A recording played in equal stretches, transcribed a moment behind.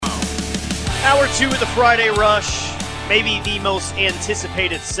Hour 2 of the Friday Rush, maybe the most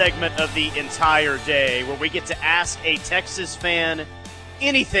anticipated segment of the entire day, where we get to ask a Texas fan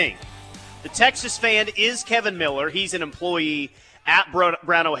anything. The Texas fan is Kevin Miller. He's an employee at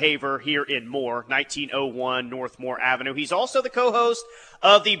Brown O'Haver here in Moore, 1901 North Moore Avenue. He's also the co-host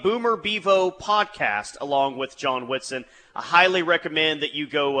of the Boomer Bevo podcast, along with John Whitson. I highly recommend that you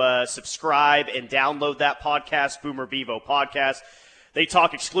go subscribe and download that podcast, Boomer Bevo podcast. They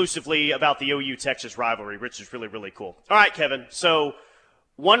talk exclusively about the OU-Texas rivalry, which is really, really cool. All right, Kevin. So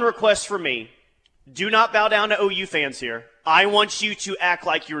one request from me. Do not bow down to OU fans here. I want you to act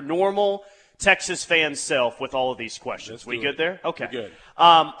like your normal Texas fan self with all of these questions. We good there? Okay. We're good.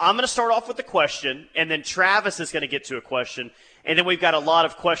 I'm going to start off with the question, and then Travis is going to get to a question, and then we've got a lot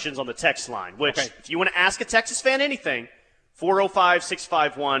of questions on the text line, which if you want to ask a Texas fan anything,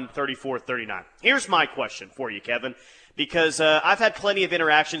 405-651-3439. Here's my question for you, Kevin. Because I've had plenty of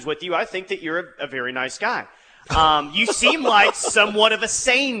interactions with you. I think that you're a very nice guy. You seem like somewhat of a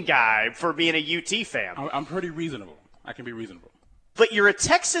sane guy for being a UT fan. I'm pretty reasonable. I can be reasonable. But you're a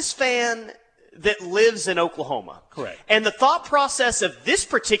Texas fan that lives in Oklahoma. Correct. And the thought process of this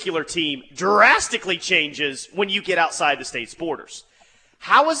particular team drastically changes when you get outside the state's borders.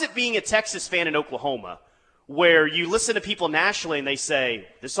 How is it being a Texas fan in Oklahoma, where you listen to people nationally and they say,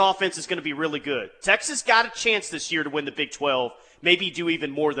 this offense is going to be really good. Texas got a chance this year to win the Big 12, maybe do even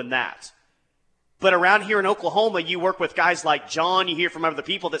more than that. But around here in Oklahoma, you work with guys like John. You hear from other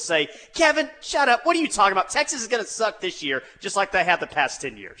people that say, Kevin, shut up. What are you talking about? Texas is going to suck this year, just like they have the past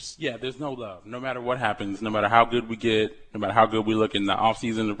 10 years. Yeah, there's no love. No matter what happens, no matter how good we get, no matter how good we look in the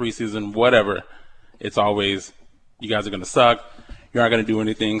offseason, the preseason, whatever, it's always, you guys are going to suck. You're not going to do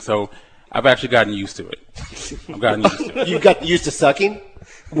anything. So I've actually gotten used to it. You got used to sucking?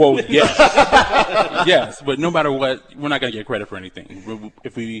 Well, yes. Yes, but no matter what, we're not going to get credit for anything.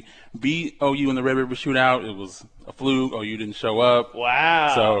 If we beat OU in the Red River Shootout, it was a fluke. OU didn't show up.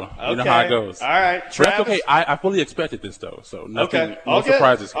 Wow. So you know how it goes. All right. But that's okay. I fully expected this, though. So nothing, no good.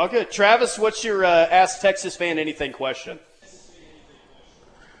 surprises. All good. Travis, what's your Ask Texas Fan Anything question?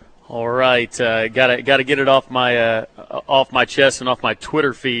 All right, got to get it off my chest and off my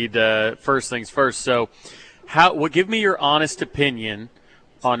Twitter feed. First things first. So, give me your honest opinion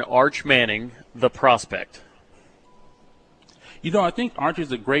on Arch Manning, the prospect. You know, I think Arch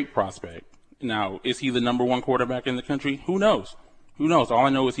is a great prospect. Now, is he the number one quarterback in the country? Who knows? All I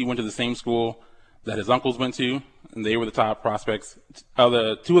know is he went to the same school that his uncles went to, and they were the top prospects, two of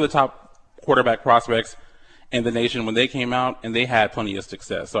the top quarterback prospects in the nation when they came out, and they had plenty of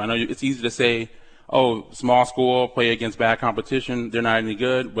success. So I know it's easy to say, oh, small school, play against bad competition, they're not any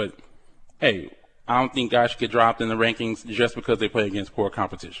good. But, hey, I don't think guys should get dropped in the rankings just because they play against poor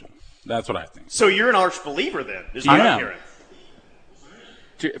competition. That's what I think. So you're an Arch believer then, is what I'm hearing.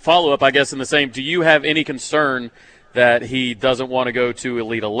 Follow up, I guess, in the same, do you have any concern that he doesn't want to go to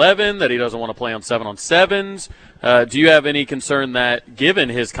Elite 11, that he doesn't want to play on 7-on-7s? Do you have any concern that, given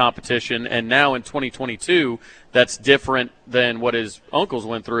his competition, and now in 2022, that's different than what his uncles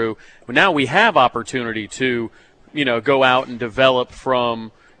went through? Now we have opportunity to, go out and develop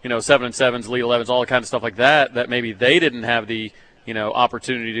from, 7-on-7s, Elite 11s, all the kind of stuff like that, that maybe they didn't have the,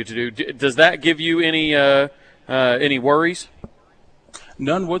 opportunity to do. Does that give you any worries?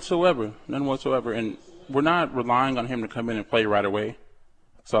 None whatsoever. And we're not relying on him to come in and play right away.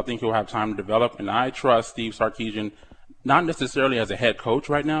 So I think he'll have time to develop. And I trust Steve Sarkisian, not necessarily as a head coach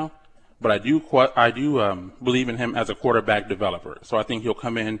right now, but I do believe in him as a quarterback developer. So I think he'll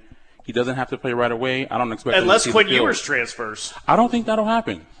come in. He doesn't have to play right away. I don't expect unless him to Quinn Ewers transfers. I don't think that'll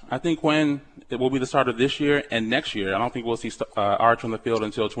happen. I think when it will be the start of this year and next year, I don't think we'll see Arch on the field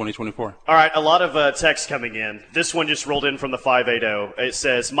until 2024. All right, a lot of texts coming in. This one just rolled in from the 580. It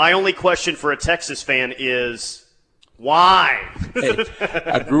says, my only question for a Texas fan is, why? Hey,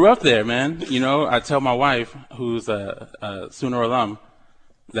 I grew up there, man. I tell my wife, who's a Sooner alum,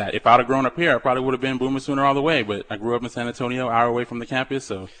 that if I'd have grown up here, I probably would have been Boomer Sooner all the way. But I grew up in San Antonio, an hour away from the campus,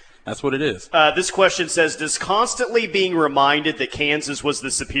 so that's what it is. This question says, does constantly being reminded that Kansas was the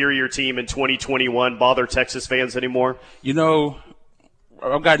superior team in 2021 bother Texas fans anymore?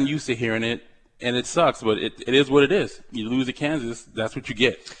 I've gotten used to hearing it, and it sucks, but it is what it is. You lose to Kansas, that's what you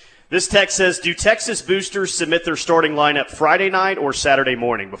get. This text says, do Texas boosters submit their starting lineup Friday night or Saturday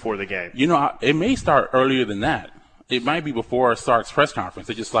morning before the game? It may start earlier than that. It might be before Sark's press conference.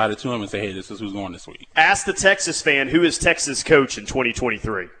 They just slide it to him and say, hey, this is who's going this week. Ask the Texas fan, who is Texas coach in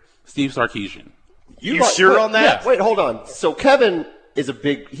 2023? Steve Sarkisian. You sure on that? Yeah. Wait, hold on. So Kevin is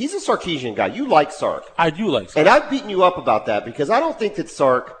he's a Sarkisian guy. You like Sark. I do like Sark. And I've beaten you up about that because I don't think that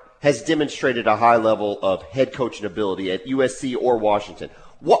Sark has demonstrated a high level of head coaching ability at USC or Washington.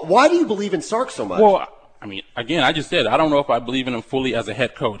 Why do you believe in Sark so much? Well, I mean, again, I just said I don't know if I believe in him fully as a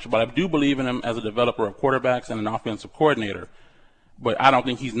head coach, but I do believe in him as a developer of quarterbacks and an offensive coordinator. But I don't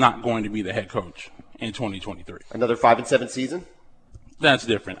think he's not going to be the head coach in 2023. Another 5-7 season? That's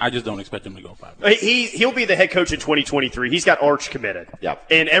different. I just don't expect him to go 5. He'll be the head coach in 2023. He's got Arch committed. Yeah.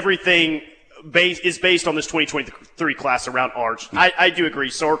 And everything is based on this 2023 class around Arch. I do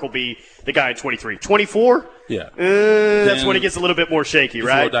agree. Sark will be the guy in 23. 24? Yeah. That's when it gets a little bit more shaky,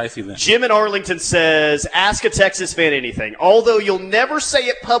 right? A little dicey then. Jim in Arlington says, ask a Texas fan anything. Although you'll never say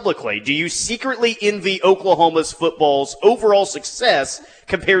it publicly, do you secretly envy Oklahoma's football's overall success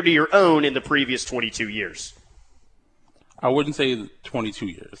compared to your own in the previous 22 years? I wouldn't say 22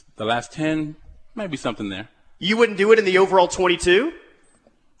 years. The last 10, might be something there. You wouldn't do it in the overall 22?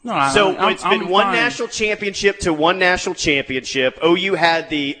 No, So it's been one fine. national championship to one national championship. OU had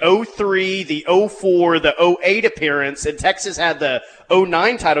the 03, the 04, the 08 appearance, and Texas had the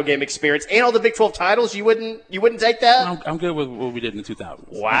 09 title game experience and all the Big 12 titles. You wouldn't take that? I'm good with what we did in the 2000s.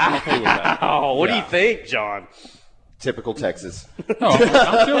 Wow. I'm okay with that. What do you Yeah. think, John? Typical Texas. No,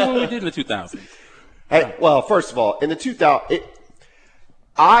 I'm good with what we did in the 2000s. Hey, well, first of all, in the 2000,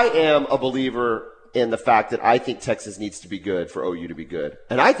 I am a believer in the fact that I think Texas needs to be good for OU to be good,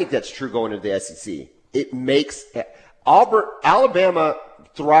 and I think that's true going into the SEC. It makes Alabama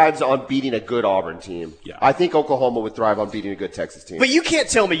thrives on beating a good Auburn team. Yeah. I think Oklahoma would thrive on beating a good Texas team. But you can't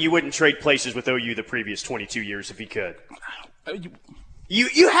tell me you wouldn't trade places with OU the previous 22 years if you could.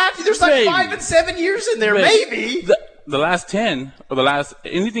 You have to. There's like Maybe. 5 and 7 years in there, maybe. The last 10 or the last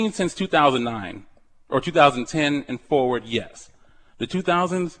anything since 2009 or 2010 and forward, yes. The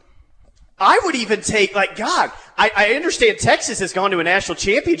 2000s. I would even take, like, God, I understand Texas has gone to a national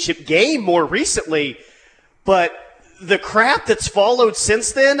championship game more recently, but the crap that's followed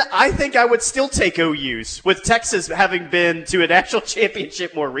since then, I think I would still take OU's, with Texas having been to a national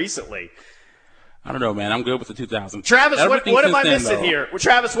championship more recently. I don't know, man. I'm good with the 2000s. Travis, Everything what am since I then, missing though. here? Well,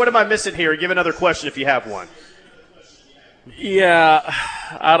 Travis, what am I missing here? Give another question if you have one. Yeah,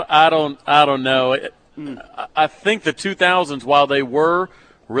 I don't know. I think the 2000s, while they were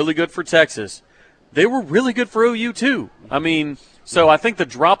really good for Texas, they were really good for OU too. I mean, so I think the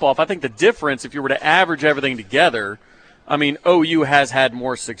drop-off, I think the difference, if you were to average everything together, I mean, OU has had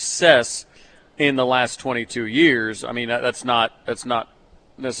more success in the last 22 years. I mean, that's not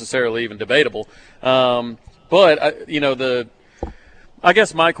necessarily even debatable. But, I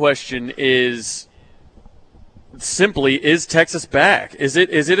guess my question is simply, is Texas back? Is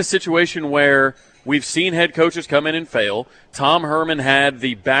it a situation where we've seen head coaches come in and fail? Tom Herman had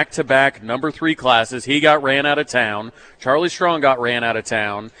the back-to-back number 3 classes. He got ran out of town. Charlie Strong got ran out of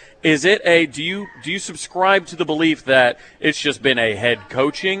town. Is it do you subscribe to the belief that it's just been a head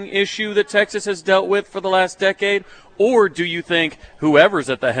coaching issue that Texas has dealt with for the last decade? Or do you think whoever's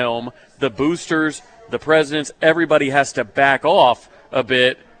at the helm, the boosters, the presidents, everybody has to back off a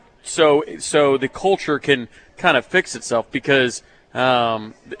bit so the culture can kind of fix itself? Because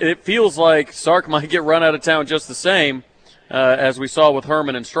it feels like Sark might get run out of town just the same as we saw with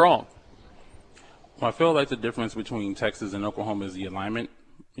Herman and Strong. Well, I feel like the difference between Texas and Oklahoma is the alignment.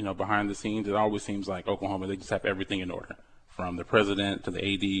 Behind the scenes, it always seems like Oklahoma, they just have everything in order. From the president to the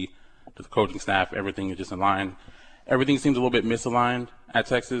AD to the coaching staff, everything is just in line. Everything seems a little bit misaligned at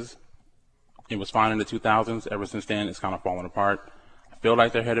Texas. It was fine in the 2000s. Ever since then, it's kind of fallen apart. I feel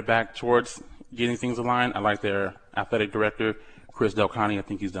like they're headed back towards getting things aligned. I like their athletic director, Chris Del Conte. I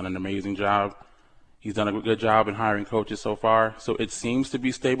think he's done an amazing job. He's done a good job in hiring coaches so far. So it seems to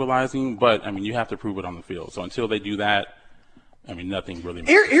be stabilizing, but, you have to prove it on the field. So until they do that, nothing really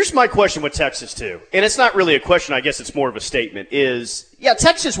matters. Here's my question with Texas, too. And it's not really a question. I guess it's more of a statement.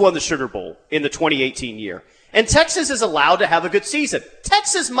 Texas won the Sugar Bowl in the 2018 year. And Texas is allowed to have a good season.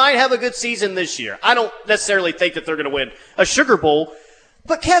 Texas might have a good season this year. I don't necessarily think that they're going to win a Sugar Bowl.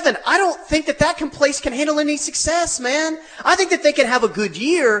 But, Kevin, I don't think that place can handle any success, man. I think that they can have a good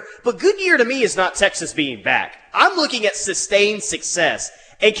year, but good year to me is not Texas being back. I'm looking at sustained success.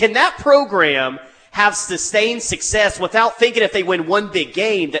 And can that program have sustained success without thinking if they win one big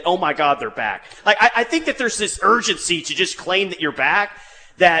game that, oh, my God, they're back? Like, I think that there's this urgency to just claim that you're back,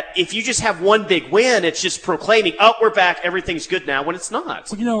 that if you just have one big win, it's just proclaiming, oh, we're back, everything's good now, when it's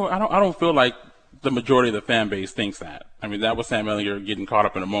not. Well, I don't feel like the majority of the fan base thinks that. That was Sam Ehlinger getting caught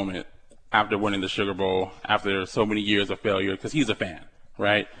up in a moment after winning the Sugar Bowl, after so many years of failure, because he's a fan,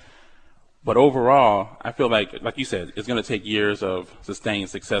 right? But overall, I feel like you said, it's going to take years of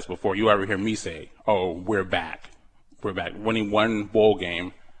sustained success before you ever hear me say, oh, we're back. We're back. Winning one bowl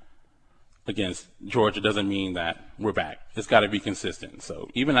game against Georgia doesn't mean that we're back. It's got to be consistent. So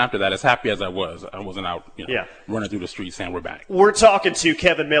even after that, as happy as I wasn't out running through the streets saying we're back. We're talking to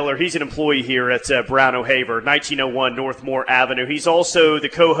Kevin Miller. He's an employee here at Brown O'Haver, 1901 Northmore Avenue. He's also the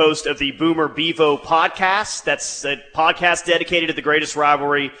co-host of the Boomer Bevo podcast. That's a podcast dedicated to the greatest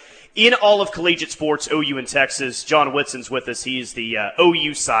rivalry in all of collegiate sports, OU and Texas. John Whitson's with us. He's the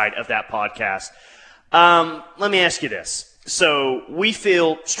OU side of that podcast. Let me ask you this. So we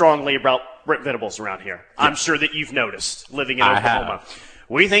feel strongly about Brent Venables around here. Yeah. I'm sure that you've noticed living in Oklahoma.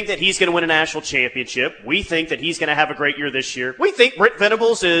 We think that he's going to win a national championship. We think that he's going to have a great year this year. We think Brent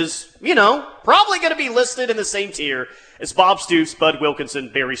Venables is, probably going to be listed in the same tier as Bob Stoops, Bud Wilkinson,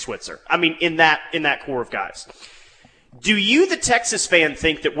 Barry Switzer. I mean, in that core of guys. Do you, the Texas fan,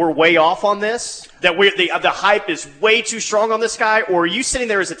 think that we're way off on this? That the hype is way too strong on this guy? Or are you sitting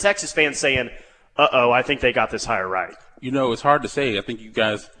there as a Texas fan saying, I think they got this hire right? It's hard to say. I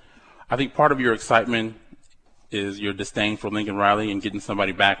think part of your excitement is your disdain for Lincoln Riley and getting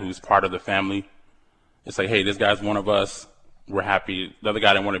somebody back who's part of the family. It's like, hey, this guy's one of us. We're happy. The other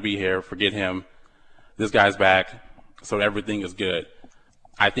guy didn't want to be here. Forget him. This guy's back, so everything is good.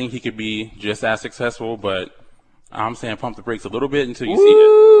 I think he could be just as successful, but I'm saying pump the brakes a little bit until you see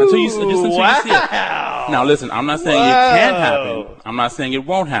it. Until you see it. Now, listen, I'm not saying it can't happen. I'm not saying it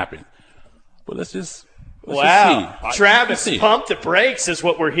won't happen. But let's just see. Travis, pump the brakes is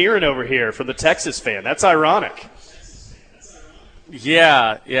what we're hearing over here from the Texas fan. That's ironic.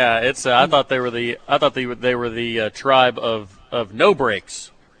 Yeah. It's. I thought they were the tribe of no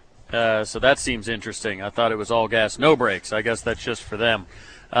brakes. So that seems interesting. I thought it was all gas, no brakes. I guess that's just for them.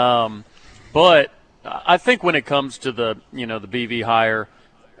 But I think when it comes to the BV hire,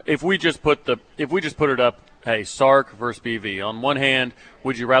 if we just put it up, hey, Sark versus BV. On one hand,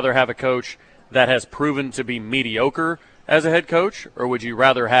 would you rather have a coach that has proven to be mediocre as a head coach, or would you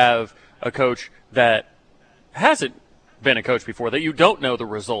rather have a coach that hasn't been a coach before, that you don't know the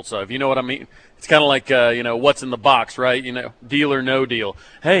results of? You know what I mean? It's kind of like, what's in the box, right? Deal or no deal.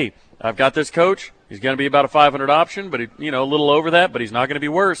 Hey, I've got this coach. He's going to be about a 500 option, but a little over that, but he's not going to be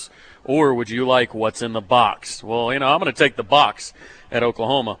worse. Or would you like what's in the box? Well, I'm going to take the box at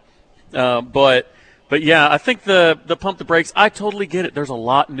Oklahoma. But yeah, I think the pump the brakes, I totally get it. There's a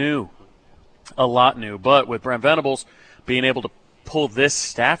lot new. But with Brent Venables being able to pull this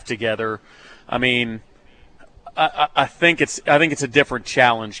staff together, I mean, I think it's a different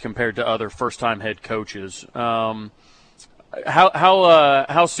challenge compared to other first-time head coaches. How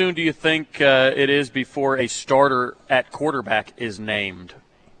soon do you think it is before a starter at quarterback is named?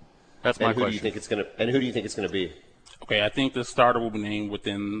 That's my question. Who do you think it's going to be? Okay, I think the starter will be named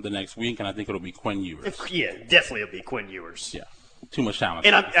within the next week, and I think it'll be Quinn Ewers. Yeah, definitely it'll be Quinn Ewers. Yeah. Too much talent.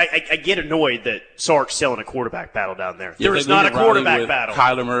 And I get annoyed that Sark's selling a quarterback battle down there. There is not a quarterback battle.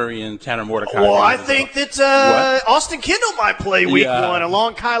 Kyler Murray and Tanner Mordecai. Well, I think that Austin Kendall might play week one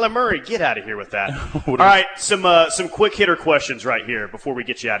along Kyler Murray. Get out of here with that. All right, some quick hitter questions right here before we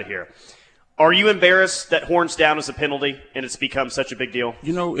get you out of here. Are you embarrassed that horns down is a penalty and it's become such a big deal?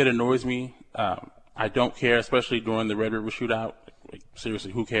 It annoys me. I don't care, especially during the Red River Shootout. Like,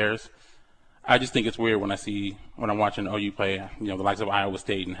 seriously, who cares? I just think it's weird when I'm watching OU play, the likes of Iowa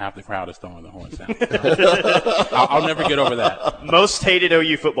State, and half the crowd is throwing the horns down. I'll never get over that. Most hated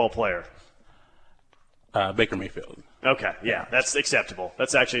OU football player? Baker Mayfield. Okay, yeah, that's acceptable.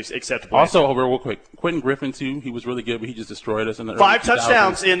 That's actually acceptable. Also, real quick, Quentin Griffin, too, he was really good, but he just destroyed us in the 5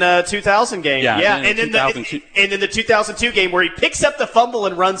 touchdowns in the 2000 game. Yeah. And in the 2002 game where he picks up the fumble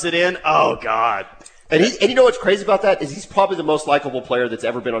and runs it in. Oh, God. And you know what's crazy about that is he's probably the most likable player that's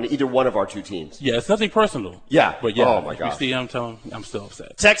ever been on either one of our two teams. Yeah, it's nothing personal. Yeah. But yeah, oh my gosh. You see him, I'm still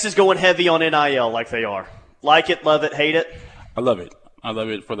upset. Texas going heavy on NIL like they are. Like it, love it, hate it? I love it. I love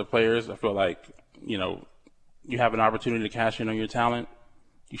it for the players. I feel like, you have an opportunity to cash in on your talent,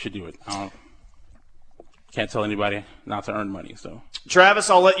 you should do it. Can't tell anybody not to earn money. So, Travis,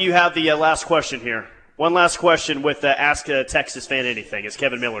 I'll let you have the last question here. One last question with Ask a Texas Fan Anything as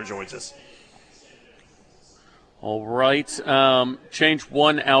Kevin Miller joins us. All right. Change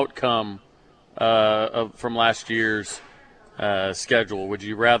one outcome from last year's schedule. Would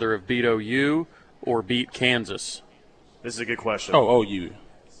you rather have beat OU or beat Kansas? This is a good question. Oh, OU.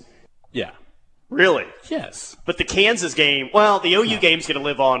 Yeah. Really? Yes. But the Kansas game, the OU game's going to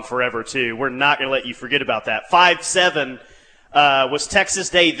live on forever, too. We're not going to let you forget about that. 5-7 was Texas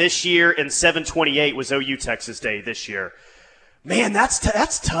Day this year, and 7-28 was OU Texas Day this year. Man,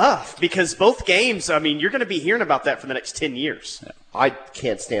 that's tough because both games, you're going to be hearing about that for the next 10 years. I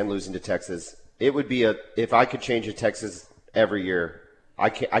can't stand losing to Texas. It would be if I could change to Texas every year, I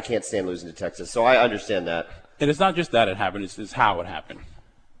can't stand losing to Texas. So I understand that. And it's not just that it happened, it's how it happened.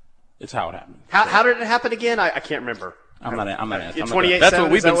 It's how it happened. How did it happen again? I can't remember. I'm not asking. 28-7, That's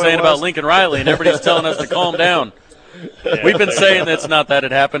what we've been saying about Lincoln Riley, and everybody's telling us to calm down. Yeah. We've been saying it's not that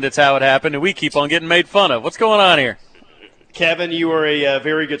it happened, it's how it happened, and we keep on getting made fun of. What's going on here? Kevin, you are a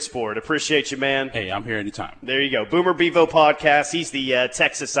very good sport. Appreciate you, man. Hey, I'm here anytime. There you go. Boomer Bevo podcast. He's the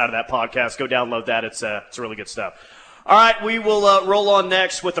Texas side of that podcast. Go download that. It's really good stuff. All right, we will roll on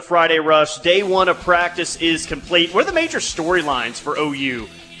next with the Friday Rush. Day one of practice is complete. What are the major storylines for OU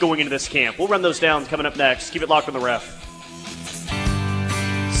going into this camp? We'll run those down coming up next. Keep it locked on the Ref.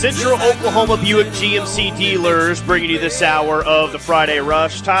 Central Oklahoma Buick GMC dealers bringing you this hour of the Friday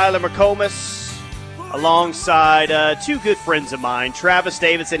Rush. Tyler McComas alongside two good friends of mine. Travis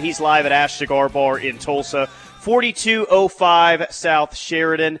Davidson, he's live at Ash Cigar Bar in Tulsa, 4205 South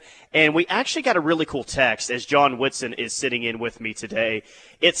Sheridan. And we actually got a really cool text as John Whitson is sitting in with me today.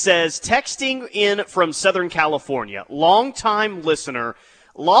 It says, texting in from Southern California, longtime listener,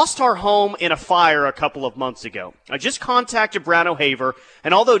 lost our home in a fire a couple of months ago. I just contacted Brown O'Haver,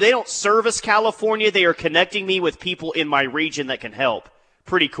 and although they don't service California, they are connecting me with people in my region that can help.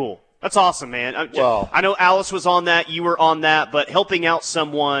 Pretty cool. That's awesome, man. Well, I know Alice was on that, you were on that, but helping out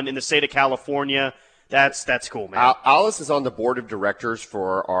someone in the state of California, that's cool, man. Alice is on the board of directors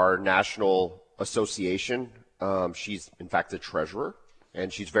for our national association. She's, in fact, the treasurer,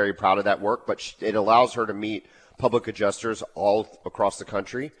 and she's very proud of that work, but it allows her to meet public adjusters all across the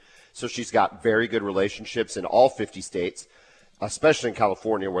country. So she's got very good relationships in all 50 states, especially in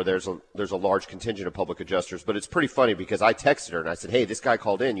California where there's a large contingent of public adjusters. But it's pretty funny because I texted her and I said, hey, this guy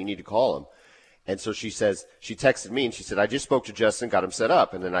called in. You need to call him. And so she texted me and she said, I just spoke to Justin, got him set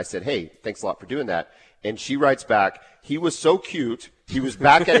up. And then I said, hey, thanks a lot for doing that. And she writes back, he was so cute. He was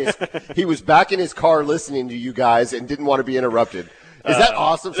back in his car listening to you guys and didn't want to be interrupted. Is that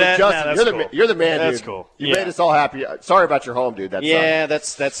awesome? So Justin, you're the man, dude. That's cool. You made us all happy. Sorry about your home, dude.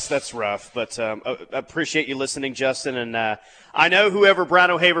 That's rough. But I appreciate you listening, Justin. And I know whoever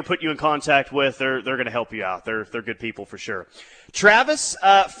Brown O'Haver put you in contact with, they're going to help you out. They're good people for sure. Travis,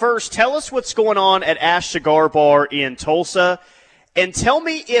 first, tell us what's going on at Ash Cigar Bar in Tulsa, and tell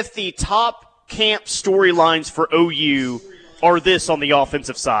me if the top camp storylines for OU are this on the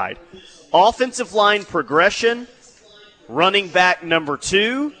offensive side: offensive line progression, running back number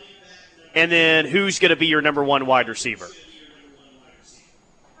 2, and then who's going to be your number 1 wide receiver?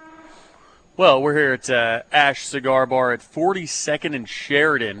 Well, we're here at Ash Cigar Bar at 42nd and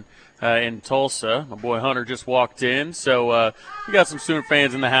Sheridan in Tulsa. My boy Hunter just walked in, so we got some Sooner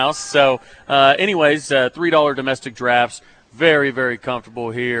fans in the house. So anyways, $3 domestic drafts, very, very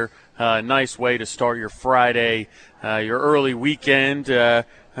comfortable here. Nice way to start your Friday, your early weekend,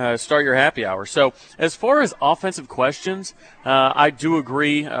 start your happy hour. So as far as offensive questions, I do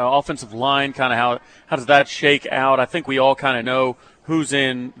agree. Offensive line, kind of how does that shake out? I think we all kind of know who's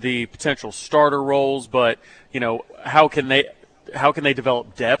in the potential starter roles, but how can they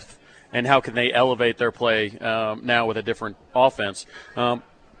develop depth and how can they elevate their play now with a different offense?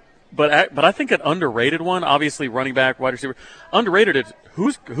 But I think an underrated one, obviously running back, wide receiver, underrated is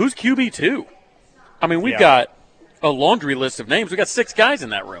who's QB2. I mean, we've got a laundry list of names. We got 6 guys in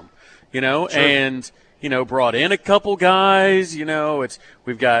that room, and brought in a couple guys.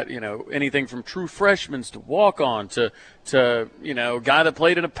 We've got anything from true freshmen to walk on to guy that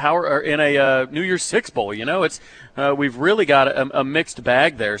played in a New Year's Six Bowl. We've really got a mixed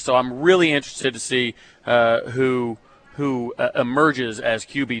bag there. So I'm really interested to see who emerges as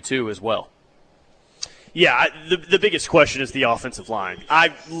QB2 as well. Yeah, the biggest question is the offensive line.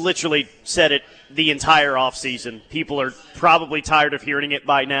 I've literally said it the entire offseason. People are probably tired of hearing it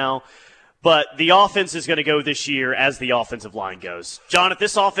by now. But the offense is going to go this year as the offensive line goes. John, if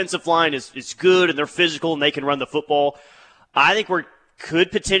this offensive line is good and they're physical and they can run the football, I think we could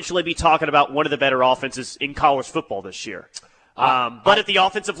potentially be talking about one of the better offenses in college football this year. But if the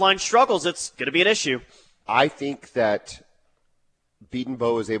offensive line struggles, it's going to be an issue. I think that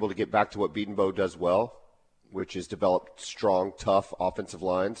Bedenbaugh is able to get back to what Bedenbaugh does well, which is develop strong, tough offensive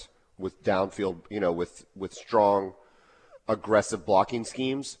lines with downfield, with strong, aggressive blocking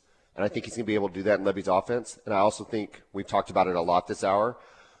schemes. And I think he's going to be able to do that in Levy's offense. And I also think we've talked about it a lot this hour,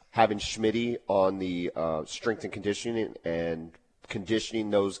 having Schmitty on the strength and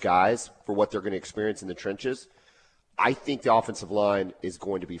conditioning those guys for what they're going to experience in the trenches. I think the offensive line is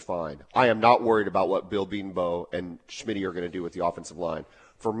going to be fine. I am not worried about what Bill Bedenbaugh and Schmitty are going to do with the offensive line.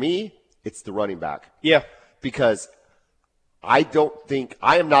 For me, it's the running back. Yeah. Because I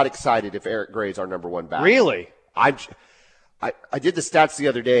am not excited if Eric Gray's our number 1 back. Really? I did the stats the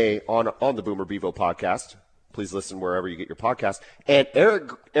other day on the Boomer Bevo podcast. Please listen wherever you get your podcast. And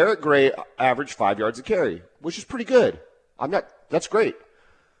Eric Gray averaged 5 yards a carry, which is pretty good. That's great.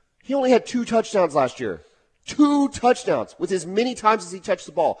 He only had 2 touchdowns last year. 2 touchdowns with as many times as he touched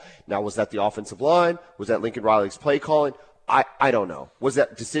the ball. Now, was that the offensive line? Was that Lincoln Riley's play calling? I don't know. Was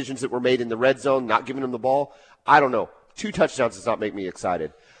that decisions that were made in the red zone, not giving him the ball? I don't know. 2 touchdowns does not make me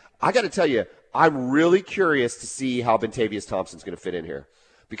excited. I got to tell you, I'm really curious to see how Bentavious Thompson's going to fit in here.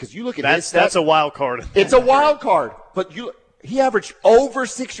 Because you look at his stats. That's a wild card. It's a wild card. But he averaged over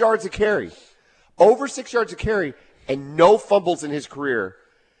 6 yards a carry. Over 6 yards a carry and no fumbles in his career.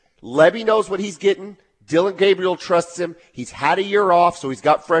 Levy knows what he's getting. Dylan Gabriel trusts him. He's had a year off, so he's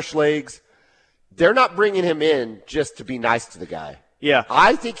got fresh legs. They're not bringing him in just to be nice to the guy. Yeah.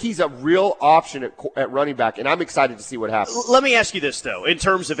 I think he's a real option at running back, and I'm excited to see what happens. Let me ask you this, though, in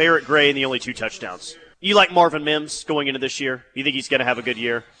terms of Eric Gray and the only 2 touchdowns. You like Marvin Mims going into this year? You think he's going to have a good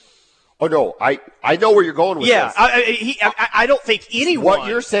year? Oh, no. I know where you're going with this. Yeah. I don't think anyone. What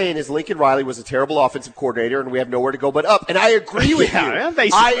you're saying is Lincoln Riley was a terrible offensive coordinator, and we have nowhere to go but up. And I agree with you.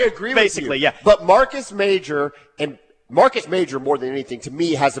 I agree with you. Yeah. But Marcus Major, more than anything, to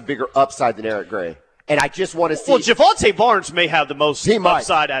me, has a bigger upside than Eric Gray. And I just want to see. Well, Javonte Barnes may have the most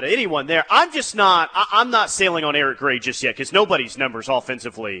upside out of anyone there. I'm not sailing on Eric Gray just yet because nobody's numbers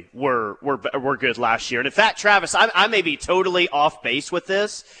offensively were good last year. And in fact, Travis, I may be totally off base with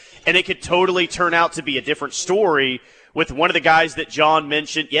this, and it could totally turn out to be a different story with one of the guys that John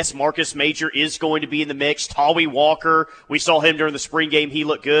mentioned. Yes, Marcus Major is going to be in the mix. Tawi Walker, we saw him during the spring game. He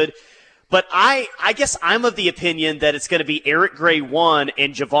looked good. But I guess I'm of the opinion that it's going to be Eric Gray 1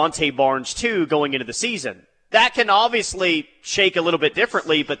 and Javonte Barnes 2 going into the season. That can obviously shake a little bit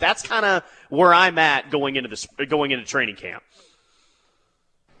differently, but that's kind of where I'm at going into training camp.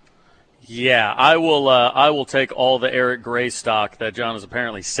 Yeah, I will take all the Eric Gray stock that John is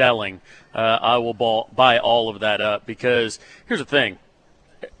apparently selling. I will buy all of that up because here's the thing.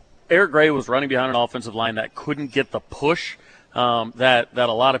 Eric Gray was running behind an offensive line that couldn't get the push that a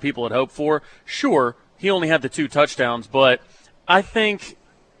lot of people had hoped for. Sure, he only had the 2 touchdowns, but I think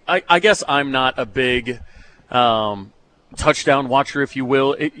I guess I'm not a big touchdown watcher, if you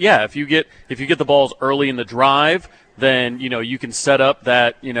will. If you get the balls early in the drive, then you can set up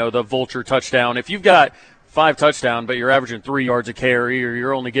that the vulture touchdown. If you've got 5 touchdowns, but you're averaging 3 yards a carry, or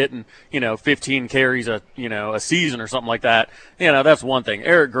you're only getting 15 carries a season or something like that, that's one thing.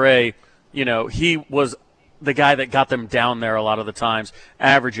 Eric Gray, he was the guy that got them down there a lot of the times,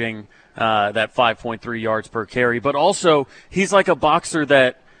 averaging that 5.3 yards per carry. But also, he's like a boxer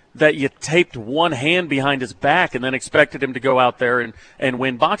that you taped one hand behind his back and then expected him to go out there and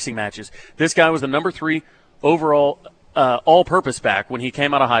win boxing matches. This guy was the number 3 overall all-purpose back when he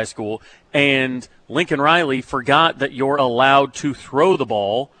came out of high school, and Lincoln Riley forgot that you're allowed to throw the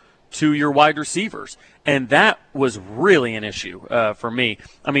ball to your wide receivers. And that was really an issue for me.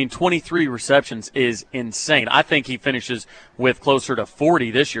 I mean, 23 receptions is insane. I think he finishes with closer to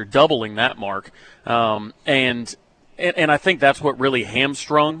 40 this year, doubling that mark. And I think that's what really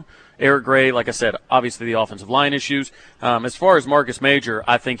hamstrung Eric Gray. Like I said, obviously the offensive line issues. As far as Marcus Major,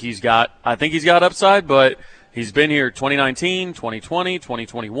 I think he's got upside, but he's been here 2019, 2020,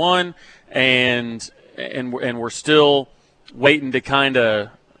 2021, and we're still waiting to kind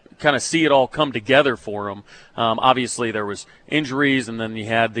of see it all come together for him. Obviously, there was injuries, and then you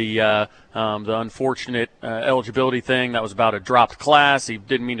had the unfortunate eligibility thing that was about a dropped class. He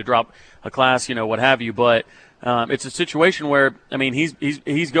didn't mean to drop a class, what have you. But it's a situation where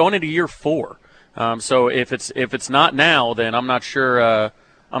he's going into year 4. So if it's not now, then I'm not sure.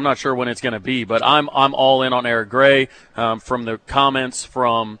 I'm not sure when it's going to be. But I'm all in on Eric Gray. From the comments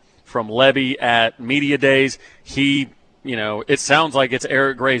from Levy at media days, it sounds like it's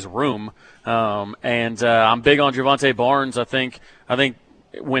Eric Gray's room, and I'm big on Javonte Barnes. I think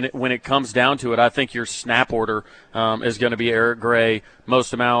when it comes down to it, I think your snap order is going to be Eric Gray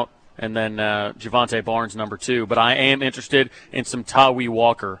most amount, and then Javonte Barnes number 2. But I am interested in some Tawi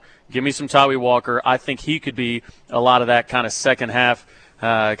Walker. Give me some Tawi Walker. I think he could be a lot of that kind of second half,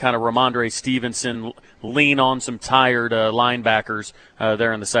 kind of Ramondre Stevenson, lean on some tired linebackers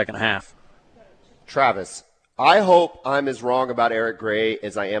there in the second half. Travis, I hope I'm as wrong about Eric Gray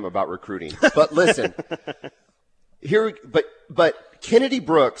as I am about recruiting. But listen, but Kennedy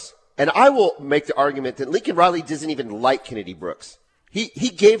Brooks, and I will make the argument that Lincoln Riley doesn't even like Kennedy Brooks. He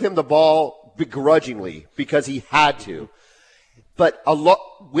gave him the ball begrudgingly because he had to. But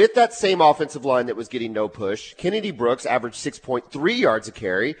with that same offensive line that was getting no push, Kennedy Brooks averaged 6.3 yards a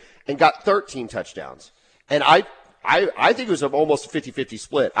carry and got 13 touchdowns. And I think it was almost a 50-50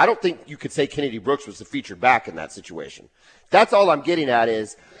 split. I don't think you could say Kennedy Brooks was the featured back in that situation. That's all I'm getting at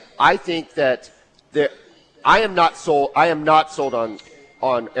is I think that I am not sold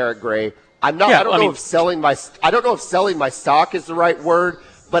on Eric Gray. I don't know if selling my stock is the right word,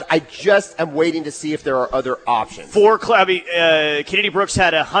 but I just am waiting to see if there are other options. Kennedy Brooks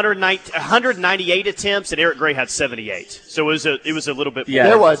had 198 attempts, and Eric Gray had 78. So it was a little bit more. Yeah,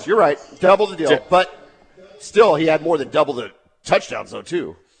 there was. You're right. Double the deal. But still, he had more than double the touchdowns, though,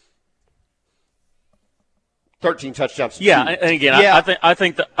 too. 13 touchdowns. Yeah, and again, I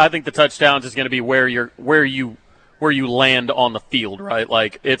think the touchdowns is going to be where you land on the field, right?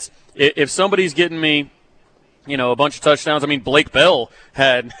 Like if somebody's getting me, a bunch of touchdowns. I mean, Blake Bell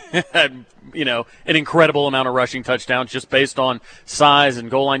had an incredible amount of rushing touchdowns just based on size and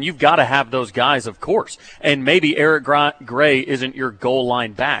goal line. You've got to have those guys, of course. And maybe Eric Gray isn't your goal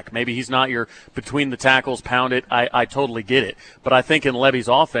line back. Maybe he's not your between the tackles, pound it. I totally get it. But I think in Levy's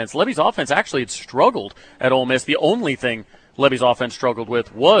offense actually had struggled at Ole Miss. The only thing Levy's offense struggled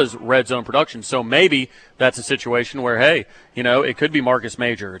with was red zone production. So maybe that's a situation where, hey, it could be Marcus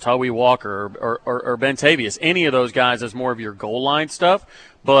Major, or Tawee Walker, or Ben Tavius. Any of those guys is more of your goal line stuff.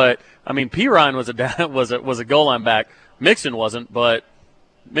 But I mean, Perine was a goal line back. Mixon wasn't, but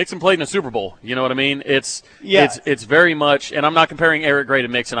Mixon played in a Super Bowl. You know what I mean? It's very much, and I'm not comparing Eric Gray to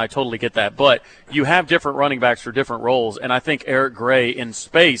Mixon. I totally get that. But you have different running backs for different roles, and I think Eric Gray in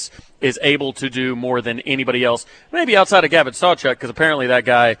space is able to do more than anybody else, maybe outside of Gavin Sawchuk, because apparently that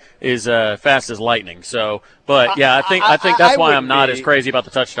guy is fast as lightning. So, but yeah, I think that's why I'm not as crazy about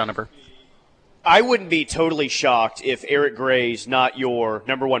the touchdown number. I wouldn't be totally shocked if Eric Gray's not your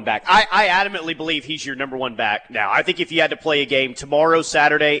number one back. I adamantly believe he's your number one back now. I think if you had to play a game tomorrow,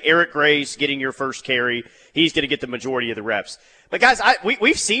 Saturday, Eric Gray's getting your first carry. He's going to get the majority of the reps. But, guys,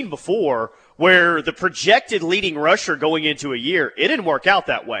 we've seen before where the projected leading rusher going into a year, it didn't work out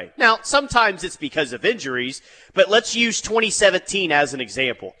that way. Now, sometimes it's because of injuries, but let's use 2017 as an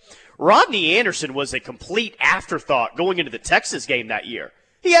example. Rodney Anderson was a complete afterthought going into the Texas game that year.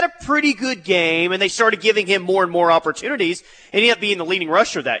 He had a pretty good game, and they started giving him more and more opportunities, and he ended up being the leading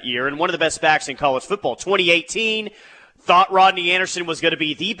rusher that year and one of the best backs in college football. 2018, thought Rodney Anderson was going to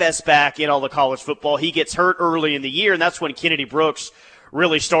be the best back in all of college football. He gets hurt early in the year, and that's when Kennedy Brooks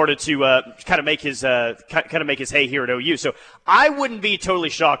really started to kind of make his hay here at OU. So I wouldn't be totally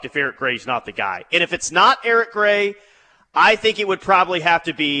shocked if Eric Gray's not the guy. And if it's not Eric Gray, I think it would probably have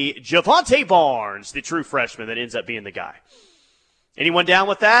to be Javonte Barnes, the true freshman, that ends up being the guy. Anyone down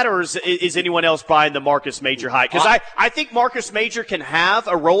with that, or is anyone else buying the Marcus Major hype? Because I think Marcus Major can have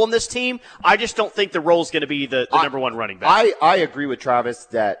a role in this team. I just don't think the role is going to be the number one running back. I agree with Travis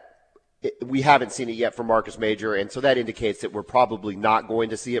that we haven't seen it yet from Marcus Major, and so that indicates that we're probably not going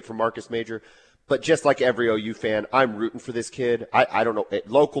to see it from Marcus Major. But just like every OU fan, I'm rooting for this kid. I don't know,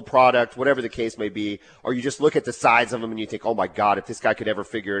 local product, whatever the case may be, or you just look at the size of him and you think, oh, my God, if this guy could ever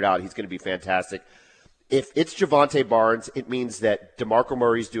figure it out, he's going to be fantastic. If it's Javonte Barnes, it means that DeMarco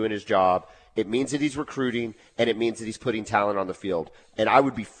Murray's doing his job. It means that he's recruiting, and it means that he's putting talent on the field. And I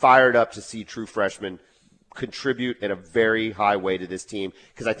would be fired up to see true freshmen contribute in a very high way to this team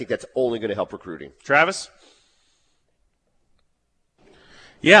because I think that's only going to help recruiting. Travis?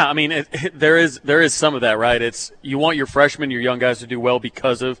 Yeah, I mean, there is some of that, right? It's you want your freshmen, your young guys to do well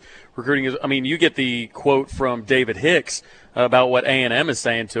because of recruiting. I mean, you get the quote from David Hicks about what A&M is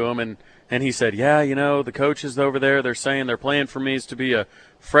saying to him, and he said, yeah, the coaches over there, they're saying their plan for me is to be a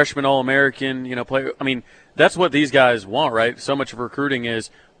freshman All-American, player. I mean, that's what these guys want, right? So much of recruiting is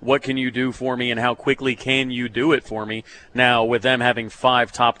what can you do for me and how quickly can you do it for me? Now, with them having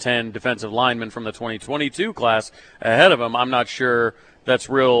 5 top 10 defensive linemen from the 2022 class ahead of them, I'm not sure that's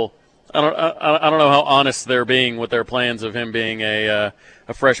real. I don't know how honest they're being with their plans of him being a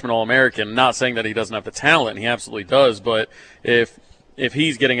freshman All-American. Not saying that he doesn't have the talent. He absolutely does. But if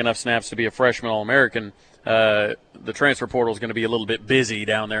he's getting enough snaps to be a freshman All-American, the transfer portal is going to be a little bit busy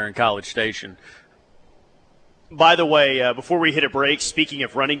down there in College Station. By the way, before we hit a break, speaking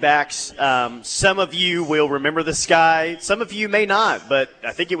of running backs, some of you will remember this guy. Some of you may not, but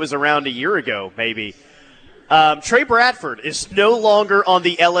I think it was around a year ago, maybe. Trey Bradford is no longer on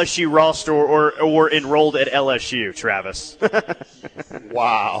the LSU roster or enrolled at LSU, Travis.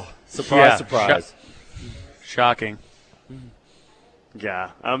 Wow. Surprise. Shocking.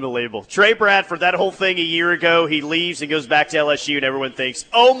 Yeah, unbelievable. Trey Bradford, that whole thing a year ago, he leaves and goes back to LSU, and everyone thinks,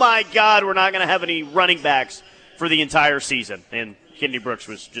 oh, my God, we're not going to have any running backs for the entire season. And Kennedy Brooks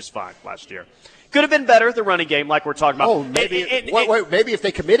was just fine last year. Could have been better, the running game, like we're talking about. Oh, maybe maybe if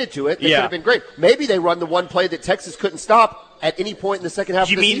they committed to it, they could have been great. Maybe they run the one play that Texas couldn't stop at any point in the second half of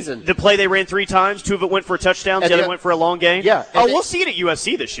the season. You mean the play they ran 3 times, 2 of it went for a touchdown, the other went for a long gain? Yeah. We'll see it at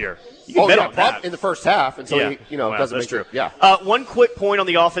USC this year. You can bet on that. In the first half until he doesn't make true. It. Yeah. One quick point on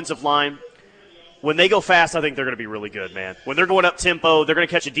the offensive line. When they go fast, I think they're going to be really good, man. When they're going up tempo, they're going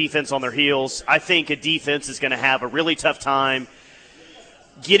to catch a defense on their heels. I think a defense is going to have a really tough time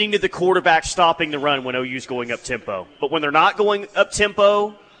getting to the quarterback, stopping the run when OU's going up tempo. But when they're not going up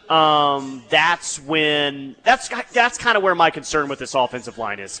tempo, that's kind of where my concern with this offensive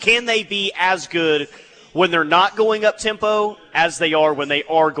line is. Can they be as good when they're not going up tempo as they are when they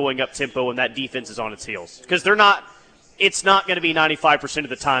are going up tempo and that defense is on its heels? Because it's not going to be 95% of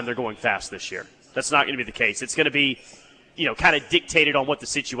the time they're going fast this year. That's not going to be the case. It's going to be, kind of dictated on what the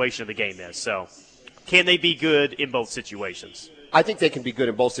situation of the game is. So can they be good in both situations? I think they can be good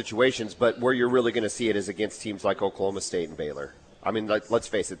in both situations, but where you're really going to see it is against teams like Oklahoma State and Baylor. I mean, let's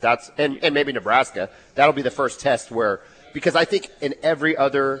face it, and maybe Nebraska. That'll be the first test because I think in every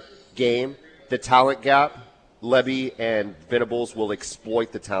other game, the talent gap, Lebby and Venables will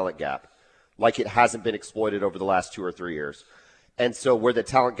exploit the talent gap like it hasn't been exploited over the last 2 or 3 years. And so where the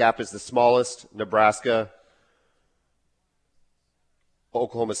talent gap is the smallest, Nebraska,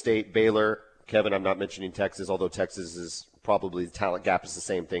 Oklahoma State, Baylor, Kevin, I'm not mentioning Texas, although Texas is probably the talent gap is the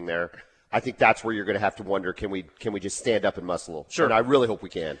same thing there. I think that's where you're going to have to wonder, can we just stand up and muscle? Sure. And I really hope we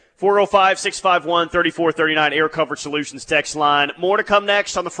can. 405-651-3439, Air Comfort Solutions text line. More to come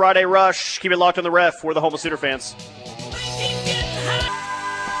next on the Friday Rush. Keep it locked on the Ref. We're the home of Sooner fans.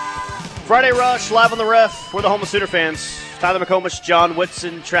 Friday Rush, live on the Ref. We're the home of Sooner fans. Tyler McComas, John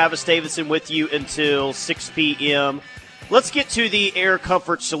Whitson, Travis Davidson with you until 6 p.m. Let's get to the Air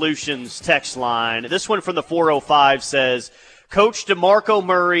Comfort Solutions text line. This one from the 405 says, Coach DeMarco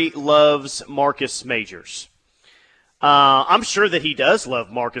Murray loves Marcus Majors. I'm sure that he does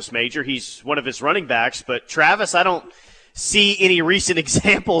love Marcus Major. He's one of his running backs. But, Travis, I don't see any recent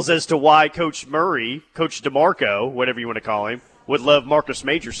examples as to why Coach Murray, Coach DeMarco, whatever you want to call him, would love Marcus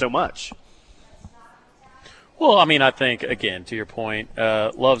Major so much. Well, I mean, I think, again, to your point,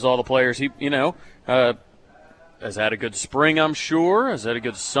 loves all the players. He, has had a good spring, I'm sure. Has had a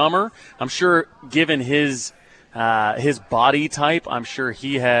good summer. I'm sure, given his body type, I'm sure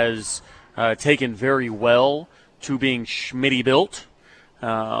he has taken very well to being Schmitty built.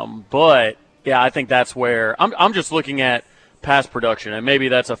 But yeah, I think that's where I'm just looking at past production, and maybe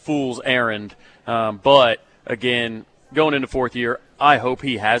that's a fool's errand. But again, going into fourth year, I hope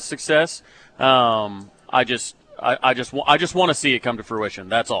he has success. I just want to see it come to fruition.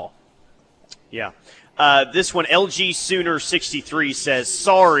 That's all. Yeah. This one, LG Sooner 63 says,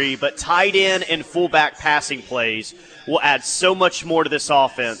 sorry, but tight end and fullback passing plays will add so much more to this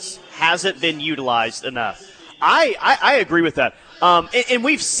offense. Hasn't been utilized enough. I agree with that. And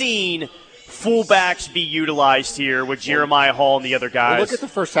we've seen fullbacks be utilized here with Jeremiah Hall and the other guys. Well, look at the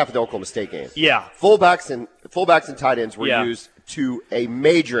first half of the Oklahoma State game. Yeah. Fullbacks and tight ends were used to a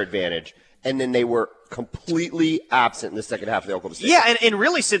major advantage, and then they were completely absent in the second half of the Oklahoma State. Yeah, and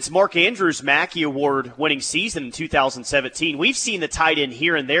really since Mark Andrews' Mackey Award winning season in 2017, we've seen the tight end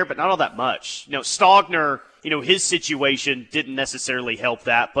here and there, but not all that much. Stogner, his situation didn't necessarily help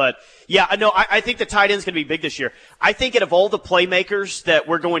that. But, yeah, I think the tight end's going to be big this year. I think out of all the playmakers that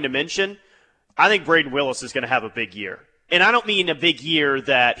we're going to mention, I think Braden Willis is going to have a big year. And I don't mean a big year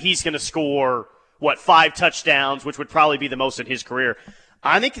that he's going to score, 5 touchdowns, which would probably be the most in his career.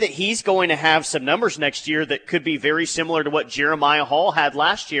 I think that he's going to have some numbers next year that could be very similar to what Jeremiah Hall had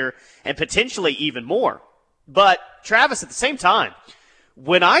last year and potentially even more. But, Travis, at the same time,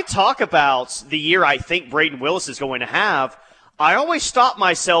 when I talk about the year I think Braden Willis is going to have, I always stop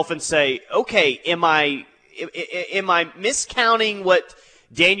myself and say, okay, am I miscounting what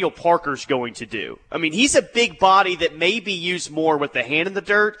Daniel Parker's going to do? I mean, he's a big body that may be used more with the hand in the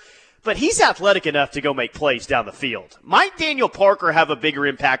dirt, but he's athletic enough to go make plays down the field. Might Daniel Parker have a bigger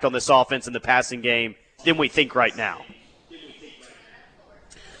impact on this offense in the passing game than we think right now?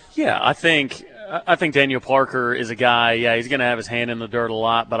 Yeah, I think Daniel Parker is a guy, he's going to have his hand in the dirt a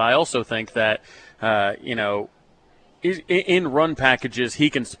lot, but I also think that, in run packages, he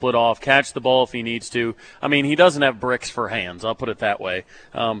can split off, catch the ball if he needs to. I mean, he doesn't have bricks for hands, I'll put it that way.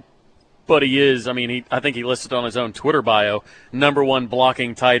 But he is, I think he listed on his own Twitter bio, number one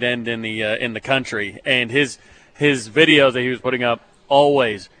blocking tight end in the country. And his video that he was putting up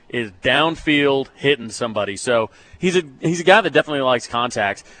always is downfield hitting somebody. So he's a guy that definitely likes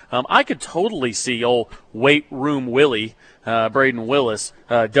contact. I could totally see old weight room Willie, Braden Willis,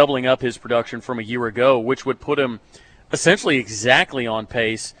 doubling up his production from a year ago, which would put him essentially exactly on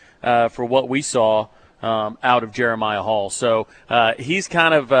pace for what we saw out of Jeremiah Hall. So he's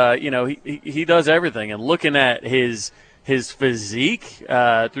kind of, he does everything. And looking at his physique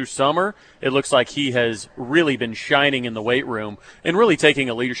through summer, it looks like he has really been shining in the weight room and really taking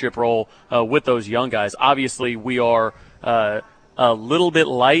a leadership role with those young guys. Obviously, we are a little bit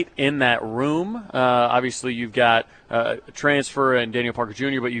light in that room. Obviously, you've got a transfer and Daniel Parker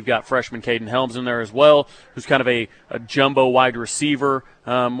Jr., but you've got freshman Caden Helms in there as well, who's kind of a jumbo wide receiver,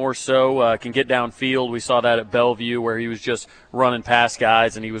 more so, can get downfield. We saw that at Bellevue where he was just running past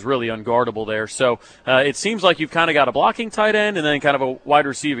guys, and he was really unguardable there. So it seems like you've kind of got a blocking tight end and then kind of a wide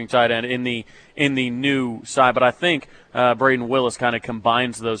receiving tight end in the new side. But I think Braden Willis kind of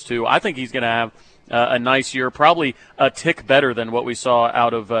combines those two. I think he's going to have a nice year, probably a tick better than what we saw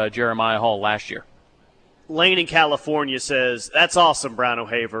out of Jeremiah Hall last year. Lane in California says, that's awesome, Brown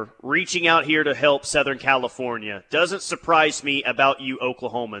O'Haver. Reaching out here to help Southern California. Doesn't surprise me about you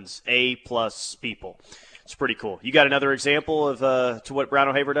Oklahomans. A+ people. It's pretty cool. You got another example of to what Brown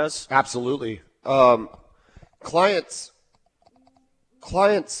O'Haver does? Absolutely. Clients,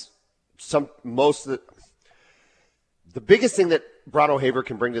 the biggest thing that Brown O'Haver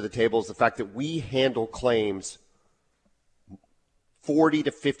can bring to the table is the fact that we handle claims 40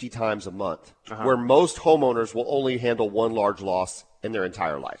 to 50 times a month, where most homeowners will only handle one large loss in their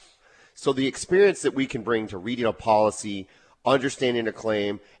entire life. So the experience that we can bring to reading a policy, understanding a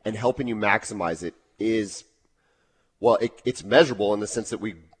claim, and helping you maximize it is, well, it's measurable in the sense that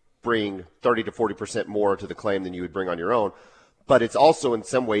we bring 30 to 40% more to the claim than you would bring on your own, but it's also in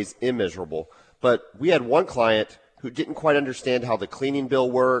some ways immeasurable. But we had one client who didn't quite understand how the cleaning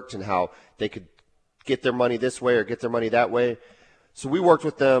bill worked and how they could get their money this way or get their money that way. So we worked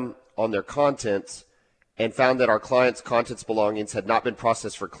with them on their contents and found that our clients' contents belongings had not been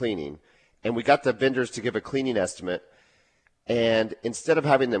processed for cleaning. And we got the vendors to give a cleaning estimate. And instead of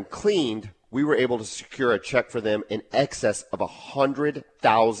having them cleaned, we were able to secure a check for them in excess of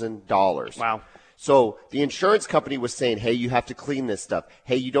 $100,000. Wow. So the insurance company was saying, hey, you have to clean this stuff.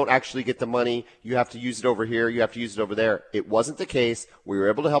 Hey, you don't actually get the money. You have to use it over here. You have to use it over there. It wasn't the case. We were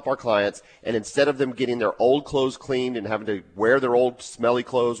able to help our clients. And instead of them getting their old clothes cleaned and having to wear their old smelly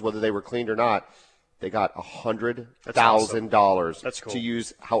clothes, whether they were cleaned or not, they got $100,000 That's cool. to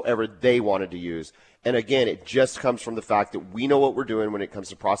use however they wanted to use. And again, it just comes from the fact that we know what we're doing when it comes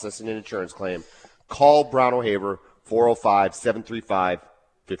to processing an insurance claim. Call Brown O'Haver, 405-735-5510.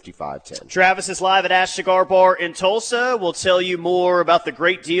 Travis is live at Ash Cigar Bar in Tulsa. We'll tell you more about the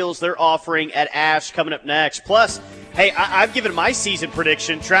great deals they're offering at Ash coming up next. Plus, hey, I've given my season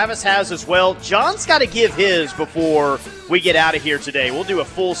prediction. Travis has as well. John's got to give his before we get out of here today. We'll do a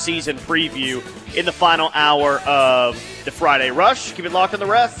full season preview in the final hour of the Friday Rush. Keep it locked on the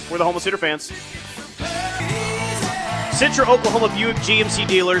Ref. We're the Home of Sooner fans. Central Oklahoma Buick GMC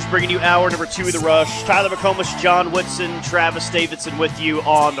dealers bringing you hour number 2 of the Rush. Tyler McComas, John Whitson, Travis Davidson with you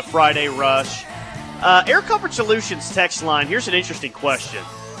on the Friday Rush. Air Comfort Solutions text line, here's an interesting question.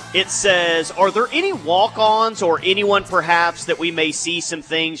 It says, are there any walk-ons or anyone perhaps that we may see some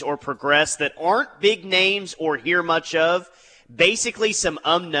things or progress that aren't big names or hear much of? Basically some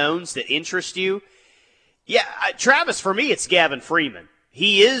unknowns that interest you? Yeah, Travis, for me, it's Gavin Freeman.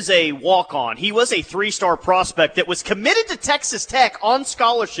 He is a walk-on. He was a 3-star prospect that was committed to Texas Tech on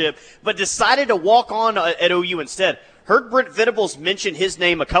scholarship, but decided to walk on at OU instead. Heard Brent Venables mention his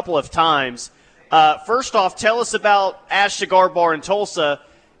name a couple of times. First off, tell us about Ash Cigar Bar in Tulsa,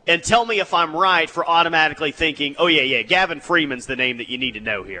 and tell me if I'm right for automatically thinking, oh, yeah, Gavin Freeman's the name that you need to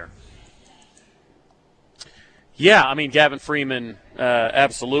know here. Yeah, I mean, Gavin Freeman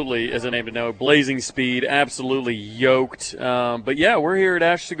absolutely is a name to know. Blazing speed, absolutely yoked. But, yeah, we're here at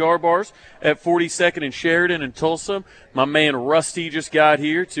Ash Cigar Bars at 42nd and Sheridan in Tulsa. My man Rusty just got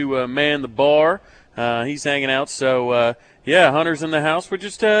here to man the bar. He's hanging out. So, yeah, Hunter's in the house. We're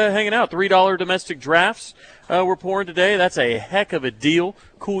just hanging out. $3 domestic drafts we're pouring today. That's a heck of a deal.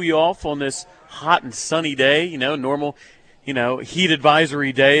 Cool you off on this hot and sunny day, normal – heat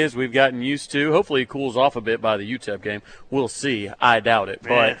advisory day as we've gotten used to. Hopefully it cools off a bit by the UTEP game. We'll see. I doubt it.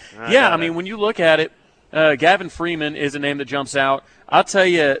 But, I mean, when you look at it, Gavin Freeman is a name that jumps out. I'll tell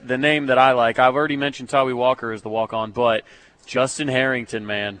you the name that I like. I've already mentioned Tawi Walker as the walk-on, but Justin Harrington,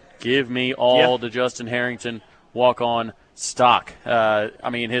 man. Give me all the Justin Harrington walk-on stock. I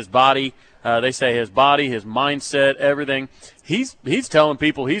mean, his body, they say his body, his mindset, everything. He's telling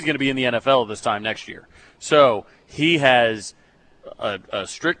people he's going to be in the NFL this time next year. So he has a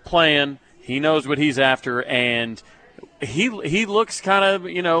strict plan. He knows what he's after, and he looks kind of,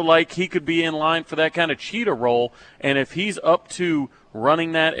 like he could be in line for that kind of cheetah role. And if he's up to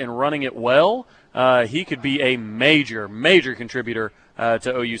running that and running it well, he could be a major, major contributor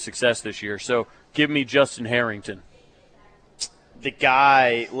to OU success this year. So give me Justin Harrington. The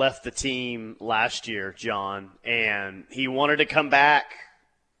guy left the team last year, John, and he wanted to come back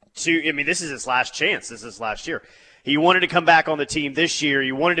this is his last chance. This is his last year. He wanted to come back on the team this year.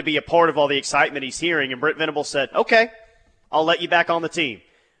 He wanted to be a part of all the excitement he's hearing, and Brent Venables said, okay, I'll let you back on the team.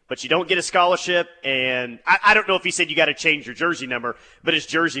 But you don't get a scholarship, and I don't know if he said you got to change your jersey number, but his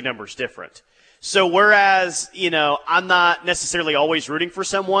jersey number is different. So whereas, I'm not necessarily always rooting for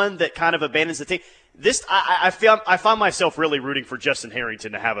someone that kind of abandons the team, I find myself really rooting for Justin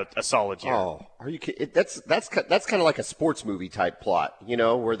Harrington to have a solid year. Oh, are you kidding? That's kind of like a sports movie type plot,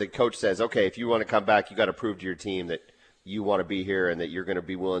 where the coach says, okay, if you want to come back, you got to prove to your team that you want to be here and that you're going to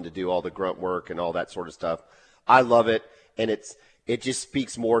be willing to do all the grunt work and all that sort of stuff. I love it, and it just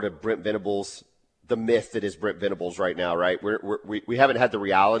speaks more to Brent Venables, the myth that is Brent Venables right now, right? We haven't had the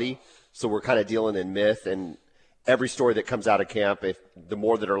reality, so we're kind of dealing in myth, and every story that comes out of camp, the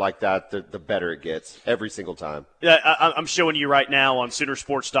more that are like that, the better it gets every single time. Yeah, I'm showing you right now on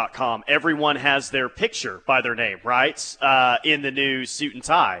Soonersports.com. Everyone has their picture by their name, right, in the new suit and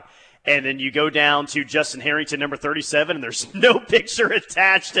tie. And then you go down to Justin Harrington, number 37, and there's no picture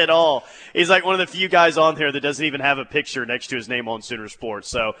attached at all. He's like one of the few guys on there that doesn't even have a picture next to his name on Sooner Sports.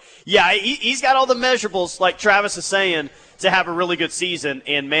 So, yeah, he's got all the measurables, like Travis is saying, to have a really good season.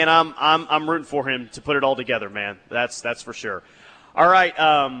 And, man, I'm rooting for him to put it all together, man. That's for sure. All right,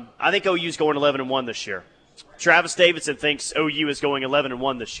 I think OU's going 11-1 this year. Travis Davidson thinks OU is going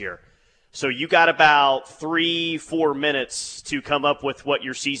 11-1 this year. So you got about 3-4 minutes to come up with what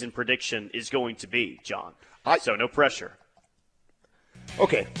your season prediction is going to be, John. So no pressure.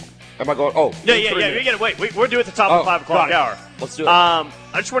 Okay. Am I going? Oh. Yeah. We got to wait. We're doing at the top of the 5 o'clock hour. Let's do it. I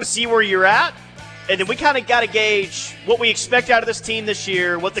just want to see where you're at, and then we kind of got to gauge what we expect out of this team this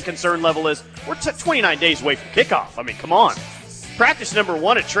year, what the concern level is. We're 29 days away from kickoff. I mean, come on. Practice number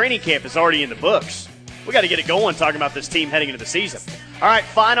 1 at training camp is already in the books. We got to get it going talking about this team heading into the season. All right,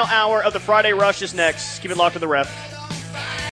 final hour of the Friday Rush is next. Keep it locked to the Ref.